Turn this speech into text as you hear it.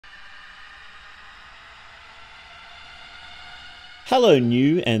Hello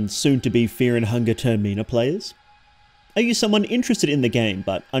new and soon-to-be Fear and Hunger Termina players. Are you someone interested in the game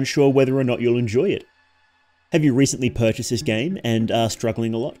but unsure whether or not you'll enjoy it? Have you recently purchased this game and are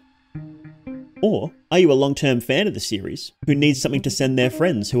struggling a lot? Or are you a long-term fan of the series who needs something to send their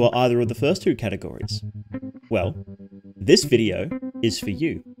friends who are either of the first two categories? Well, this video is for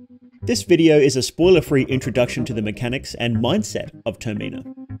you. This video is a spoiler-free introduction to the mechanics and mindset of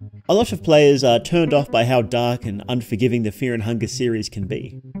Termina. A lot of players are turned off by how dark and unforgiving the Fear and Hunger series can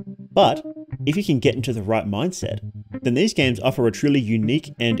be. But if you can get into the right mindset, then these games offer a truly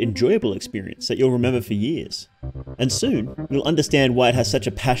unique and enjoyable experience that you'll remember for years. And soon, you'll understand why it has such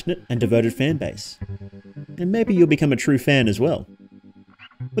a passionate and devoted fan base. And maybe you'll become a true fan as well.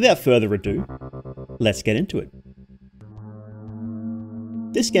 Without further ado, let's get into it.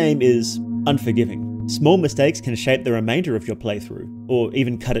 This game is unforgiving. Small mistakes can shape the remainder of your playthrough, or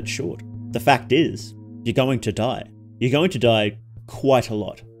even cut it short. The fact is, you're going to die. You're going to die quite a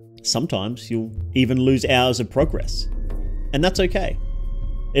lot. Sometimes you'll even lose hours of progress. And that's okay.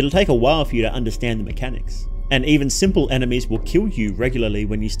 It'll take a while for you to understand the mechanics, and even simple enemies will kill you regularly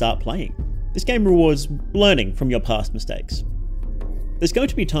when you start playing. This game rewards learning from your past mistakes. There's going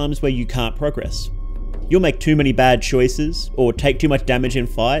to be times where you can't progress. You'll make too many bad choices, or take too much damage in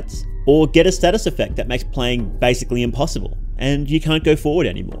fights, or get a status effect that makes playing basically impossible, and you can't go forward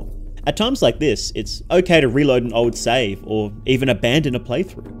anymore. At times like this, it's okay to reload an old save, or even abandon a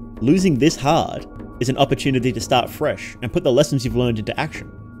playthrough. Losing this hard is an opportunity to start fresh and put the lessons you've learned into action.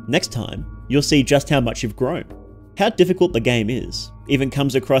 Next time, you'll see just how much you've grown. How difficult the game is even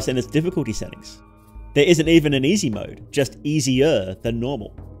comes across in its difficulty settings. There isn't even an easy mode, just easier than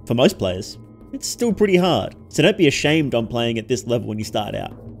normal. For most players, it's still pretty hard, so don't be ashamed on playing at this level when you start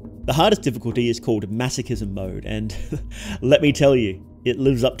out. The hardest difficulty is called Masochism mode, and let me tell you, it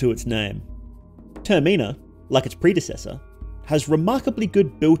lives up to its name. Termina, like its predecessor, has remarkably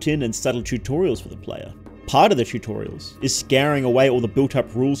good built-in and subtle tutorials for the player. Part of the tutorials is scaring away all the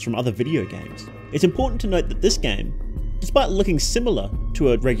built-up rules from other video games. It's important to note that this game, despite looking similar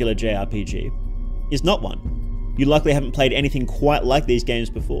to a regular JRPG, is not one. You likely haven't played anything quite like these games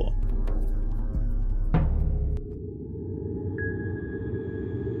before.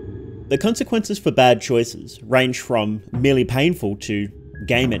 The consequences for bad choices range from merely painful to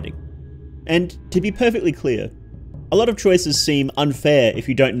game-ending. And to be perfectly clear, a lot of choices seem unfair if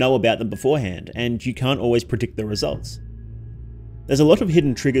you don't know about them beforehand, and you can't always predict the results. There's a lot of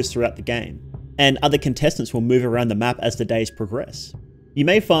hidden triggers throughout the game, and other contestants will move around the map as the days progress. You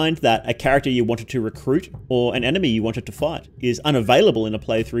may find that a character you wanted to recruit, or an enemy you wanted to fight, is unavailable in a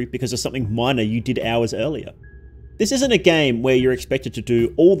playthrough because of something minor you did hours earlier. This isn't a game where you're expected to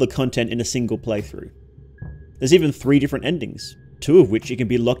do all the content in a single playthrough. There's even 3 different endings, 2 of which you can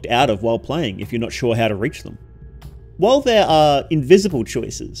be locked out of while playing if you're not sure how to reach them. While there are invisible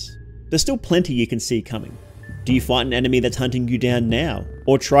choices, there's still plenty you can see coming. Do you fight an enemy that's hunting you down now,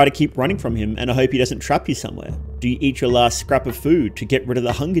 or try to keep running from him and hope he doesn't trap you somewhere? Do you eat your last scrap of food to get rid of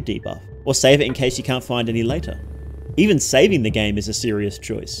the hunger debuff, or save it in case you can't find any later? Even saving the game is a serious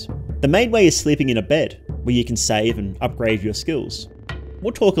choice. The main way is sleeping in a bed, where you can save and upgrade your skills.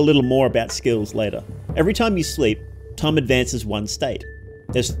 We'll talk a little more about skills later. Every time you sleep, time advances 1 state.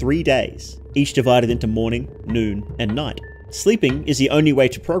 There's 3 days, each divided into morning, noon, and night. Sleeping is the only way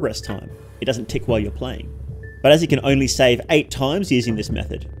to progress time. It doesn't tick while you're playing. But as you can only save 8 times using this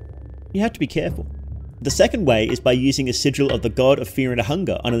method, you have to be careful. The second way is by using a sigil of the god of fear and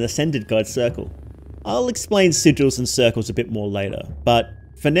hunger on an ascended god circle. I'll explain sigils and circles a bit more later, but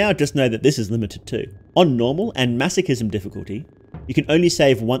for now just know that this is limited too. On normal and masochism difficulty, you can only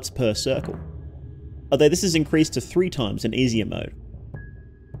save once per circle, although this is increased to 3 times in easier mode.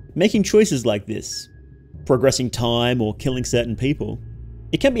 Making choices like this, progressing time or killing certain people,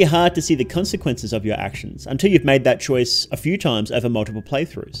 it can be hard to see the consequences of your actions until you've made that choice a few times over multiple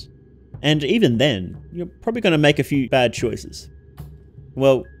playthroughs. And even then, you're probably going to make a few bad choices.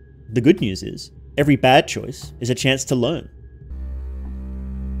 Well, the good news is, every bad choice is a chance to learn.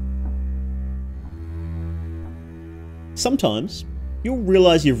 Sometimes, you'll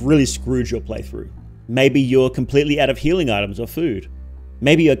realize you've really screwed your playthrough. Maybe you're completely out of healing items or food.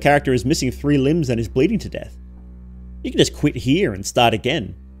 Maybe your character is missing 3 limbs and is bleeding to death. You can just quit here and start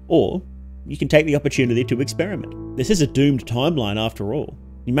again, or you can take the opportunity to experiment. This is a doomed timeline after all.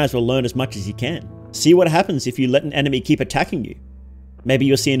 You might as well learn as much as you can. See what happens if you let an enemy keep attacking you. Maybe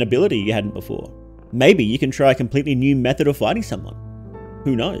you'll see an ability you hadn't before. Maybe you can try a completely new method of fighting someone.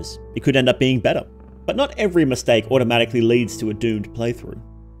 Who knows? It could end up being better. But not every mistake automatically leads to a doomed playthrough.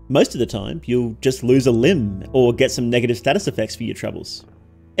 Most of the time, you'll just lose a limb or get some negative status effects for your troubles.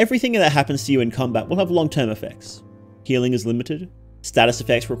 Everything that happens to you in combat will have long-term effects. Healing is limited, Status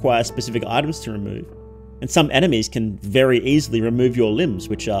effects require specific items to remove, and some enemies can very easily remove your limbs,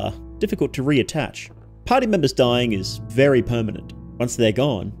 which are difficult to reattach. Party members dying is very permanent. Once they're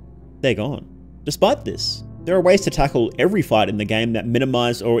gone, they're gone. Despite this, there are ways to tackle every fight in the game that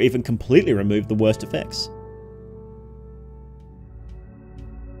minimize or even completely remove the worst effects.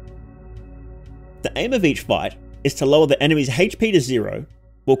 The aim of each fight is to lower the enemy's HP to 0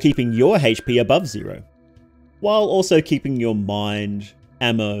 while keeping your HP above 0, while also keeping your mind,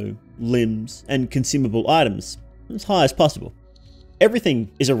 ammo, limbs, and consumable items as high as possible.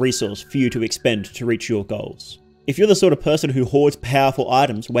 Everything is a resource for you to expend to reach your goals. If you're the sort of person who hoards powerful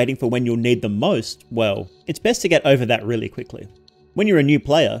items waiting for when you'll need them most, well, it's best to get over that really quickly. When you're a new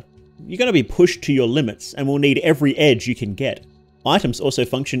player, you're going to be pushed to your limits and will need every edge you can get. Items also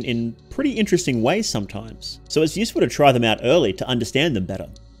function in pretty interesting ways sometimes, so it's useful to try them out early to understand them better.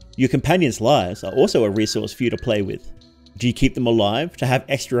 Your companions' lives are also a resource for you to play with. Do you keep them alive to have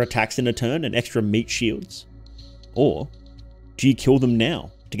extra attacks in a turn and extra meat shields? Or do you kill them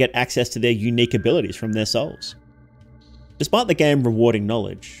now to get access to their unique abilities from their souls? Despite the game rewarding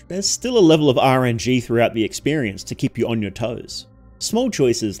knowledge, there's still a level of RNG throughout the experience to keep you on your toes. Small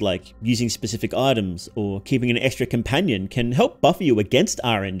choices like using specific items or keeping an extra companion can help buffer you against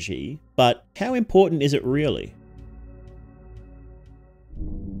RNG, but how important is it really?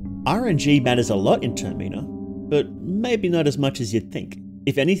 RNG matters a lot in Termina, but maybe not as much as you'd think.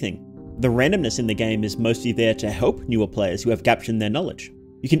 If anything, the randomness in the game is mostly there to help newer players who have gaps in their knowledge.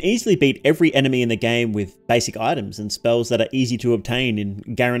 You can easily beat every enemy in the game with basic items and spells that are easy to obtain in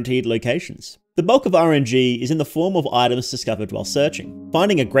guaranteed locations. The bulk of RNG is in the form of items discovered while searching.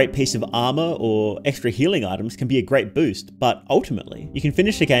 Finding a great piece of armor or extra healing items can be a great boost, but ultimately, you can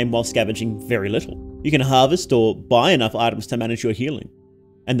finish the game while scavenging very little. You can harvest or buy enough items to manage your healing.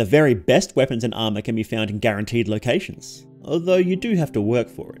 And the very best weapons and armor can be found in guaranteed locations, although you do have to work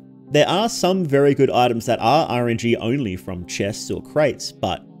for it. There are some very good items that are RNG only from chests or crates,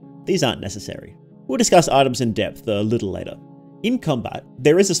 but these aren't necessary. We'll discuss items in depth a little later. In combat,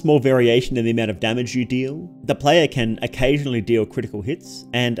 there is a small variation in the amount of damage you deal. The player can occasionally deal critical hits,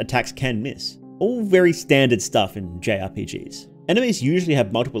 and attacks can miss. All very standard stuff in JRPGs. Enemies usually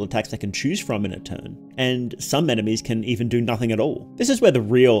have multiple attacks they can choose from in a turn, and some enemies can even do nothing at all. This is where the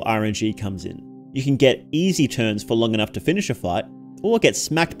real RNG comes in. You can get easy turns for long enough to finish a fight, or get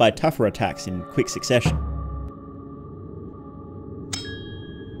smacked by tougher attacks in quick succession.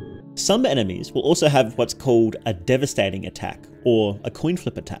 Some enemies will also have what's called a devastating attack, or a coin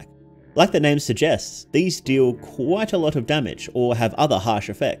flip attack. Like the name suggests, these deal quite a lot of damage or have other harsh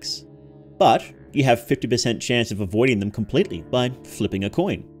effects. But you have 50% chance of avoiding them completely by flipping a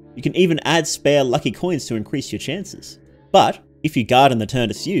coin. You can even add spare lucky coins to increase your chances. But if you guard on the turn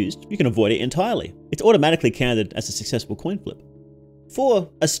it's used, you can avoid it entirely. It's automatically counted as a successful coin flip. For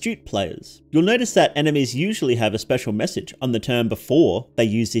astute players, you'll notice that enemies usually have a special message on the turn before they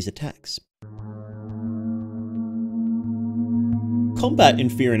use these attacks. Combat in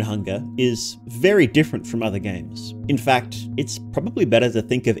Fear and Hunger is very different from other games. In fact, it's probably better to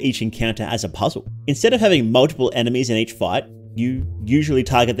think of each encounter as a puzzle. Instead of having multiple enemies in each fight, you usually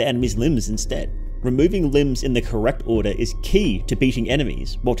target the enemy's limbs instead. Removing limbs in the correct order is key to beating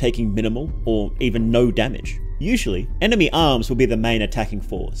enemies while taking minimal or even no damage. Usually, enemy arms will be the main attacking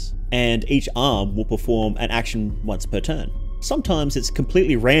force, and each arm will perform an action once per turn. Sometimes it's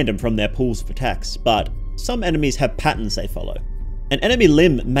completely random from their pools of attacks, but some enemies have patterns they follow. An enemy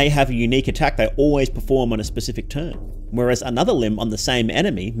limb may have a unique attack they always perform on a specific turn, whereas another limb on the same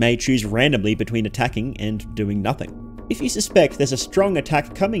enemy may choose randomly between attacking and doing nothing. If you suspect there's a strong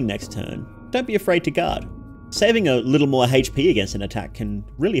attack coming next turn, don't be afraid to guard. Saving a little more HP against an attack can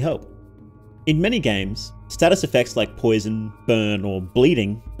really help. In many games, status effects like poison, burn, or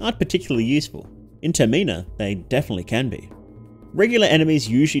bleeding aren't particularly useful. In Termina, they definitely can be. Regular enemies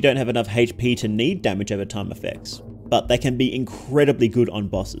usually don't have enough HP to need damage over time effects, but they can be incredibly good on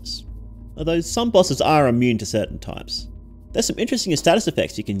bosses. Although some bosses are immune to certain types. There's some interesting status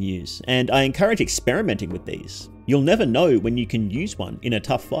effects you can use, and I encourage experimenting with these. You'll never know when you can use one in a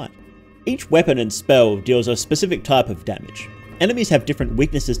tough fight. Each weapon and spell deals a specific type of damage. Enemies have different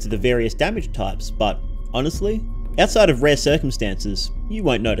weaknesses to the various damage types, but honestly, outside of rare circumstances, you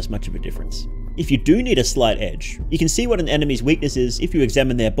won't notice much of a difference. If you do need a slight edge, you can see what an enemy's weakness is if you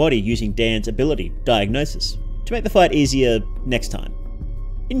examine their body using Dan's ability, Diagnosis, to make the fight easier next time.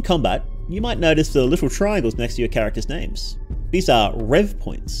 In combat, you might notice the little triangles next to your character's names. These are rev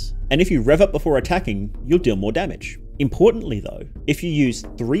points, and if you rev up before attacking, you'll deal more damage. Importantly though, if you use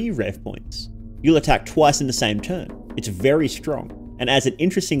 3 rev points, you'll attack twice in the same turn. It's very strong, and adds an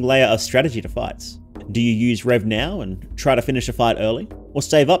interesting layer of strategy to fights. Do you use Rev now and try to finish a fight early, or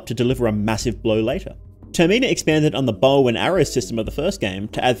save up to deliver a massive blow later? Termina expanded on the bow and arrow system of the first game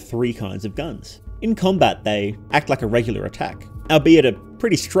to add 3 kinds of guns. In combat, they act like a regular attack, albeit a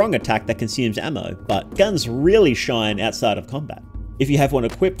pretty strong attack that consumes ammo, but guns really shine outside of combat. If you have one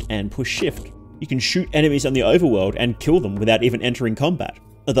equipped and push shift, you can shoot enemies on the overworld and kill them without even entering combat.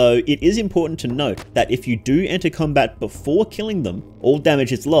 Although it is important to note that if you do enter combat before killing them, all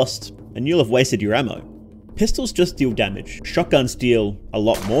damage is lost and you'll have wasted your ammo. Pistols just deal damage, shotguns deal a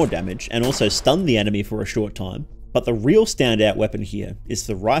lot more damage and also stun the enemy for a short time, but the real standout weapon here is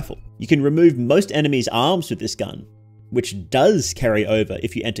the rifle. You can remove most enemies' arms with this gun, which does carry over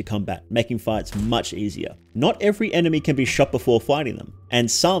if you enter combat, making fights much easier. Not every enemy can be shot before fighting them,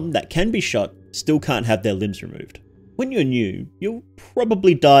 and some that can be shot still can't have their limbs removed. When you're new, you'll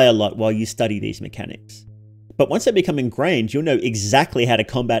probably die a lot while you study these mechanics. But once they become ingrained, you'll know exactly how to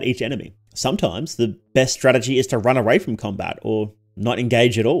combat each enemy. Sometimes the best strategy is to run away from combat or not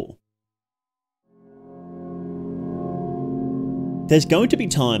engage at all. There's going to be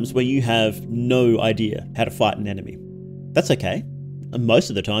times where you have no idea how to fight an enemy. That's okay. And most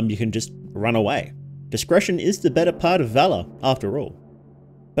of the time you can just run away. Discretion is the better part of valor, after all.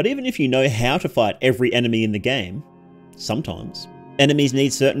 But even if you know how to fight every enemy in the game, sometimes enemies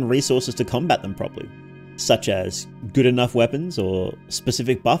need certain resources to combat them properly, such as good enough weapons or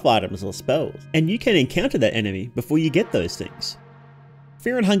specific buff items or spells, and you can encounter that enemy before you get those things.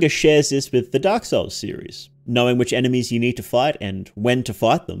 Fear and Hunger shares this with the Dark Souls series. Knowing which enemies you need to fight and when to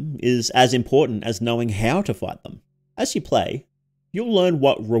fight them is as important as knowing how to fight them. As you play, you'll learn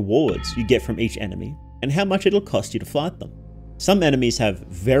what rewards you get from each enemy and how much it'll cost you to fight them. Some enemies have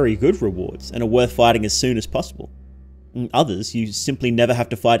very good rewards and are worth fighting as soon as possible. Others you simply never have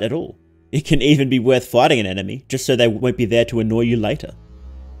to fight at all. It can even be worth fighting an enemy just so they won't be there to annoy you later.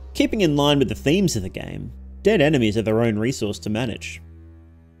 Keeping in line with the themes of the game, dead enemies are their own resource to manage.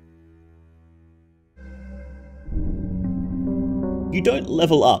 You don't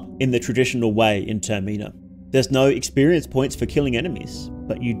level up in the traditional way in Termina. There's no experience points for killing enemies,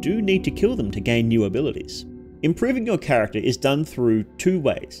 but you do need to kill them to gain new abilities. Improving your character is done through 2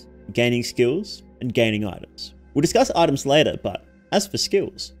 ways, gaining skills and gaining items. We'll discuss items later, but as for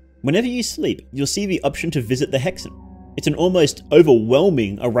skills, whenever you sleep, you'll see the option to visit the Hexen. It's an almost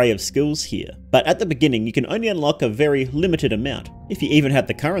overwhelming array of skills here, but at the beginning you can only unlock a very limited amount, if you even have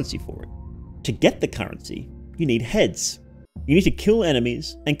the currency for it. To get the currency, you need heads. You need to kill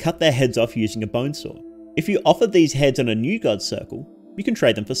enemies and cut their heads off using a bone saw. If you offer these heads on a new god circle, you can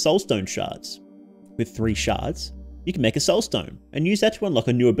trade them for soulstone shards. With 3 shards, you can make a soulstone and use that to unlock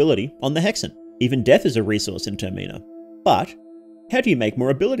a new ability on the Hexen. Even death is a resource in Termina. But how do you make more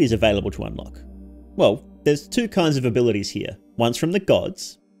abilities available to unlock? Well, there's 2 kinds of abilities here. One's from the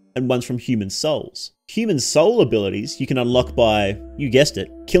gods and one's from human souls. Human soul abilities you can unlock by, you guessed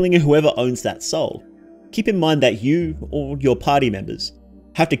it, killing whoever owns that soul. Keep in mind that you, or your party members,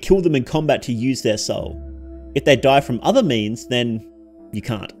 have to kill them in combat to use their soul. If they die from other means, then you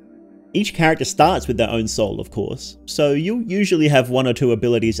can't. Each character starts with their own soul, of course, so you'll usually have 1 or 2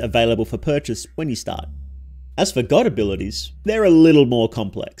 abilities available for purchase when you start. As for god abilities, they're a little more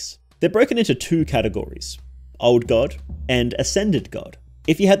complex. They're broken into 2 categories, Old God and Ascended God.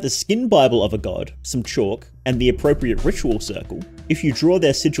 If you had the skin Bible of a god, some chalk, and the appropriate ritual circle, if you draw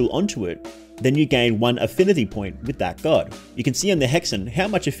their sigil onto it, then you gain 1 affinity point with that god. You can see on the Hexen how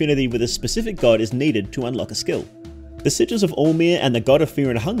much affinity with a specific god is needed to unlock a skill. The sigils of Ulmir and the god of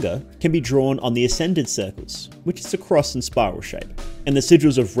Fear and Hunger can be drawn on the Ascended circles, which is a cross and spiral shape. And the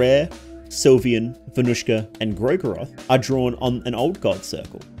sigils of Rare, Sylvian, Venushka, and Grogoroth are drawn on an Old God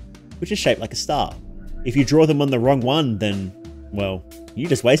circle, which is shaped like a star. If you draw them on the wrong one, then, well, you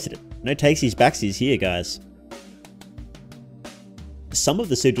just wasted it. No takesies backsies here, guys. Some of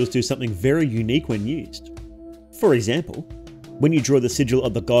the sigils do something very unique when used. For example, when you draw the sigil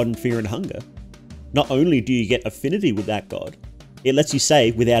of the god in Fear and Hunger, not only do you get affinity with that god, it lets you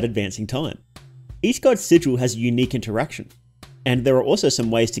save without advancing time. Each god's sigil has a unique interaction, and there are also some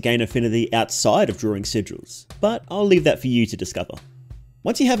ways to gain affinity outside of drawing sigils, but I'll leave that for you to discover.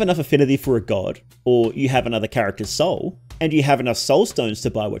 Once you have enough affinity for a god, or you have another character's soul, and you have enough soul stones to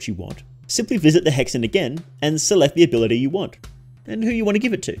buy what you want, simply visit the Hexen again and select the ability you want, and who you want to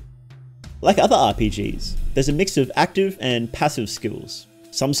give it to. Like other RPGs, there's a mix of active and passive skills.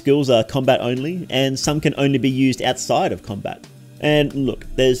 Some skills are combat only, and some can only be used outside of combat. And look,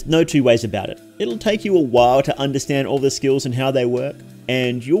 there's no 2 ways about it. It'll take you a while to understand all the skills and how they work,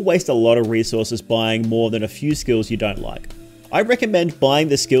 and you'll waste a lot of resources buying more than a few skills you don't like. I recommend buying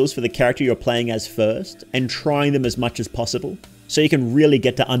the skills for the character you're playing as first, and trying them as much as possible, so you can really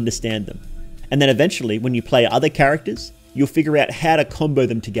get to understand them. And then eventually, when you play other characters, you'll figure out how to combo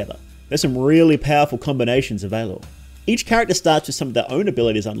them together. There's some really powerful combinations available. Each character starts with some of their own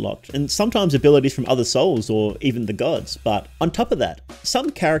abilities unlocked, and sometimes abilities from other souls or even the gods, but on top of that,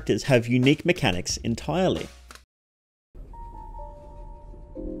 some characters have unique mechanics entirely.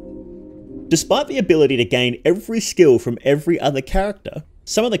 Despite the ability to gain every skill from every other character,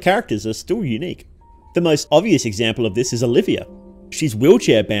 some of the characters are still unique. The most obvious example of this is Olivia. She's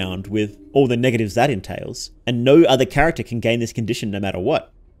wheelchair bound with all the negatives that entails, and no other character can gain this condition no matter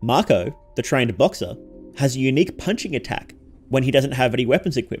what. Marco, the trained boxer, has a unique punching attack when he doesn't have any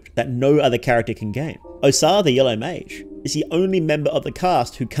weapons equipped that no other character can gain. Osar, the yellow mage, is the only member of the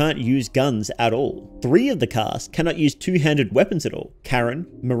cast who can't use guns at all. 3 of the cast cannot use two-handed weapons at all. Karen,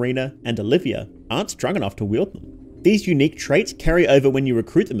 Marina, and Olivia aren't strong enough to wield them. These unique traits carry over when you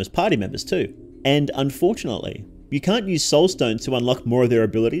recruit them as party members too. And unfortunately, you can't use soul stones to unlock more of their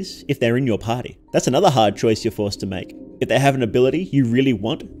abilities if they're in your party. That's another hard choice you're forced to make. If they have an ability you really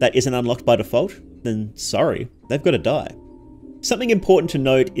want that isn't unlocked by default, then sorry, they've got to die. Something important to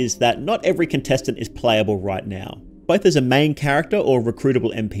note is that not every contestant is playable right now, both as a main character or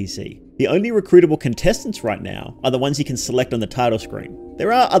recruitable NPC. The only recruitable contestants right now are the ones you can select on the title screen.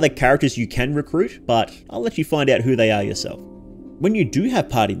 There are other characters you can recruit, but I'll let you find out who they are yourself. When you do have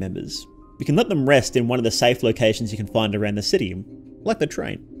party members, you can let them rest in one of the safe locations you can find around the city, like the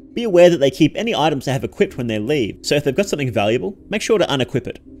train. Be aware that they keep any items they have equipped when they leave, so if they've got something valuable, make sure to unequip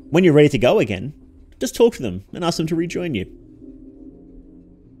it. When you're ready to go again, just talk to them and ask them to rejoin you.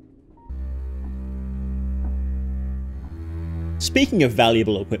 Speaking of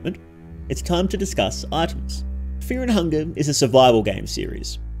valuable equipment, it's time to discuss items. Fear and Hunger is a survival game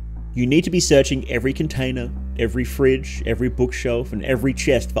series. You need to be searching every container, every fridge, every bookshelf, and every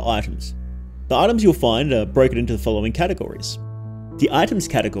chest for items. The items you'll find are broken into the following categories. The items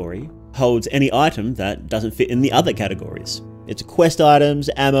category holds any item that doesn't fit in the other categories. It's quest items,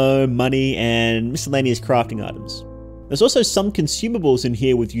 ammo, money, and miscellaneous crafting items. There's also some consumables in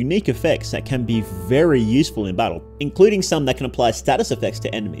here with unique effects that can be very useful in battle, including some that can apply status effects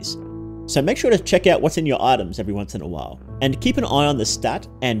to enemies. So make sure to check out what's in your items every once in a while, and keep an eye on the stat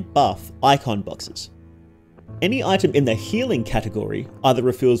and buff icon boxes. Any item in the healing category either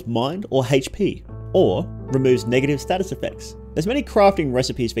refills mind or HP, or removes negative status effects. There's many crafting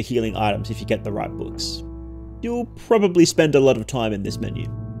recipes for healing items if you get the right books. You'll probably spend a lot of time in this menu.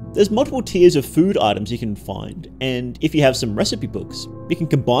 There's multiple tiers of food items you can find, and if you have some recipe books, you can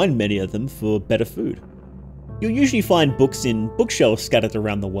combine many of them for better food. You'll usually find books in bookshelves scattered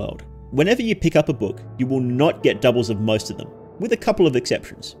around the world. Whenever you pick up a book, you will not get doubles of most of them, with a couple of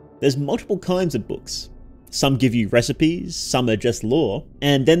exceptions. There's multiple kinds of books. Some give you recipes, some are just lore,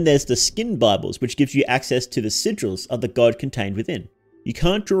 and then there's the skin Bibles, which gives you access to the sigils of the god contained within. You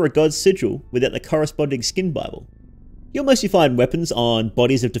can't draw a god's sigil without the corresponding skin Bible. You'll mostly find weapons on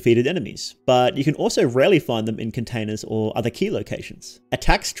bodies of defeated enemies, but you can also rarely find them in containers or other key locations.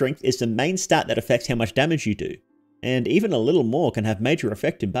 Attack strength is the main stat that affects how much damage you do, and even a little more can have major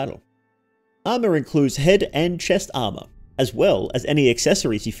effect in battle. Armor includes head and chest armor, as well as any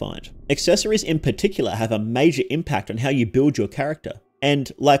accessories you find. Accessories in particular have a major impact on how you build your character,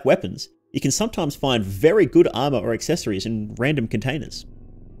 and like weapons, you can sometimes find very good armor or accessories in random containers.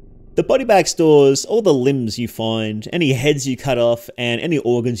 The body bag stores all the limbs you find, any heads you cut off, and any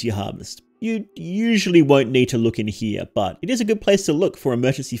organs you harvest. You usually won't need to look in here, but it is a good place to look for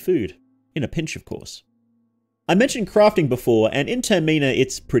emergency food. In a pinch, of course. I mentioned crafting before, and in Termina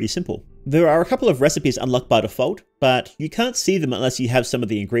it's pretty simple. There are a couple of recipes unlocked by default, but you can't see them unless you have some of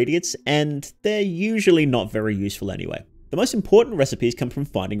the ingredients, and they're usually not very useful anyway. The most important recipes come from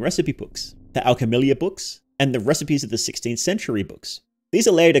finding recipe books, the Alchemilia books, and the recipes of the 16th century books. These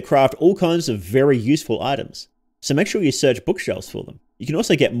allow you to craft all kinds of very useful items, so make sure you search bookshelves for them. You can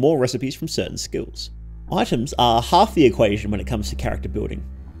also get more recipes from certain skills. Items are half the equation when it comes to character building,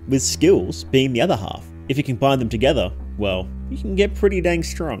 with skills being the other half. If you combine them together, well, you can get pretty dang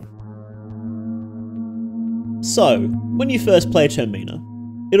strong. So, when you first play Termina,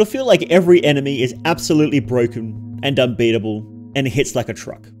 it'll feel like every enemy is absolutely broken and unbeatable and hits like a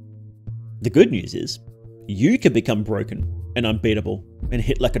truck. The good news is, you can become broken and unbeatable and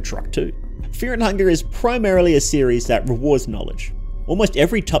hit like a truck too. Fear and Hunger is primarily a series that rewards knowledge. Almost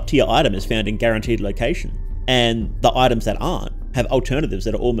every top tier item is found in guaranteed location, and the items that aren't have alternatives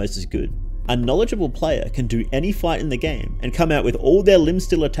that are almost as good. A knowledgeable player can do any fight in the game and come out with all their limbs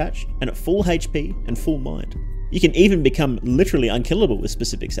still attached and at full HP and full mind. You can even become literally unkillable with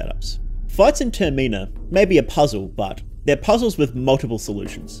specific setups. Fights in Termina may be a puzzle, but they're puzzles with multiple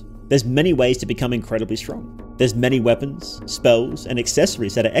solutions. There's many ways to become incredibly strong. There's many weapons, spells, and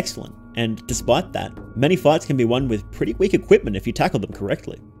accessories that are excellent, and despite that, many fights can be won with pretty weak equipment if you tackle them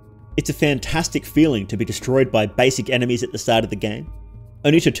correctly. It's a fantastic feeling to be destroyed by basic enemies at the start of the game,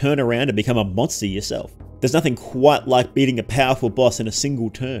 only to turn around and become a monster yourself. There's nothing quite like beating a powerful boss in a single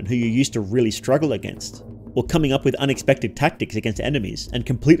turn who you used to really struggle against, or coming up with unexpected tactics against enemies and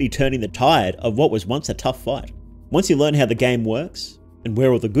completely turning the tide of what was once a tough fight. Once you learn how the game works, and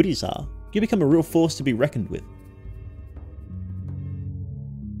where all the goodies are, you become a real force to be reckoned with.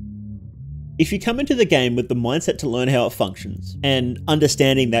 If you come into the game with the mindset to learn how it functions, and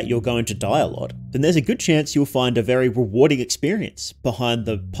understanding that you're going to die a lot, then there's a good chance you'll find a very rewarding experience behind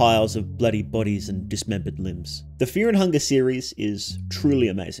the piles of bloody bodies and dismembered limbs. The Fear and Hunger series is truly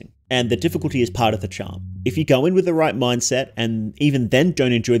amazing, and the difficulty is part of the charm. If you go in with the right mindset, and even then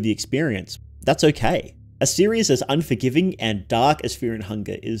don't enjoy the experience, that's okay. A series as unforgiving and dark as Fear and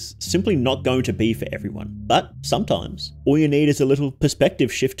Hunger is simply not going to be for everyone, but sometimes all you need is a little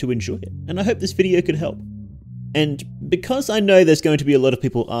perspective shift to enjoy it, and I hope this video could help. And because I know there's going to be a lot of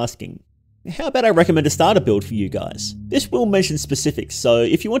people asking, how about I recommend a starter build for you guys? This will mention specifics, so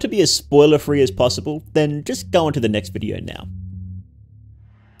if you want to be as spoiler free as possible, then just go on to the next video now.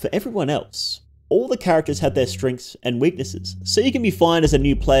 For everyone else, all the characters have their strengths and weaknesses, so you can be fine as a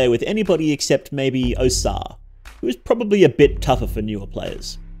new player with anybody except maybe Osar, who is probably a bit tougher for newer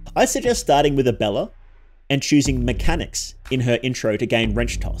players. I suggest starting with Abella and choosing Mechanics in her intro to gain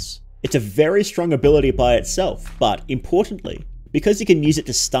Wrench Toss. It's a very strong ability by itself, but importantly, because you can use it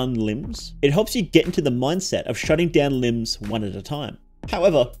to stun limbs, it helps you get into the mindset of shutting down limbs one at a time.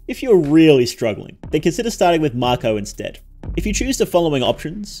 However, if you're really struggling, then consider starting with Marco instead. If you choose the following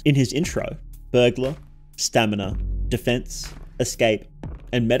options in his intro, Burglar, Stamina, Defense, Escape,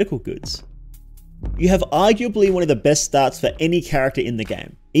 and Medical Goods, you have arguably one of the best starts for any character in the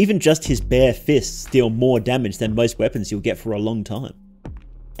game. Even just his bare fists deal more damage than most weapons you'll get for a long time.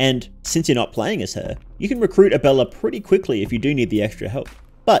 And since you're not playing as her, you can recruit Abella pretty quickly if you do need the extra help.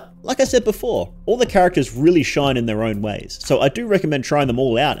 But, like I said before, all the characters really shine in their own ways, so I do recommend trying them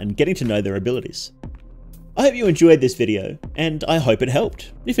all out and getting to know their abilities. I hope you enjoyed this video, and I hope it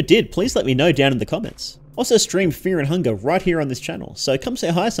helped. If it did, please let me know down in the comments. Also stream Fear and Hunger right here on this channel, so come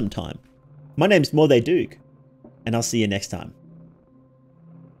say hi sometime. My name's Duke, and I'll see you next time.